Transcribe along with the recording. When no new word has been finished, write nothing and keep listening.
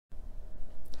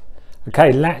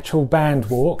Okay, lateral band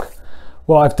walk.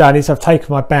 What I've done is I've taken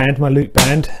my band, my loop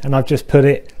band, and I've just put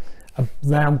it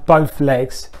around both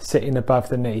legs, sitting above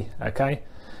the knee. Okay,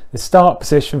 the start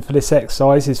position for this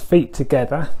exercise is feet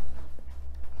together,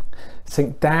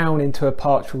 sink down into a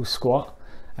partial squat,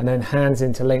 and then hands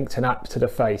interlinked and up to the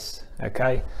face.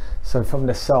 Okay, so from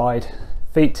the side,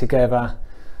 feet together,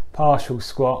 partial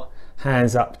squat,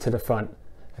 hands up to the front.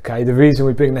 Okay, the reason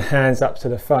we bring the hands up to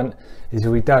the front is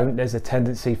if we don't, there's a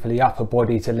tendency for the upper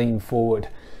body to lean forward.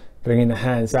 Bringing the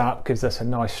hands up gives us a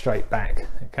nice straight back.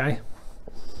 Okay,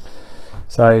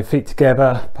 so feet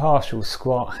together, partial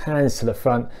squat, hands to the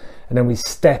front, and then we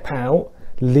step out,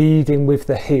 leading with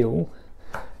the heel,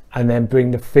 and then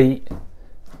bring the feet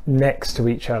next to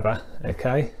each other.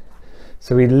 Okay,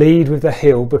 so we lead with the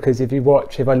heel, because if you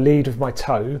watch, if I lead with my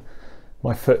toe,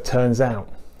 my foot turns out,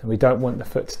 and we don't want the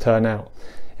foot to turn out.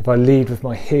 If I lead with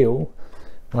my heel,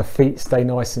 my feet stay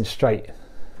nice and straight.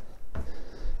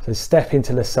 So stepping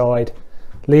to the side,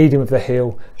 leading with the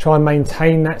heel, try and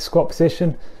maintain that squat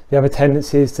position. The other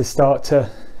tendency is to start to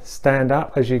stand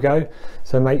up as you go,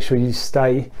 so make sure you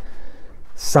stay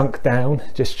sunk down.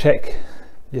 Just check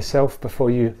yourself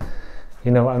before you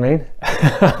know what I mean.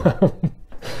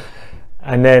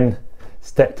 And then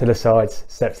step to the sides,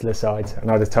 step to the sides, and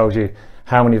I just told you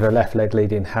how many with the left leg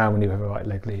lead in, how many with the right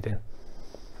leg lead in.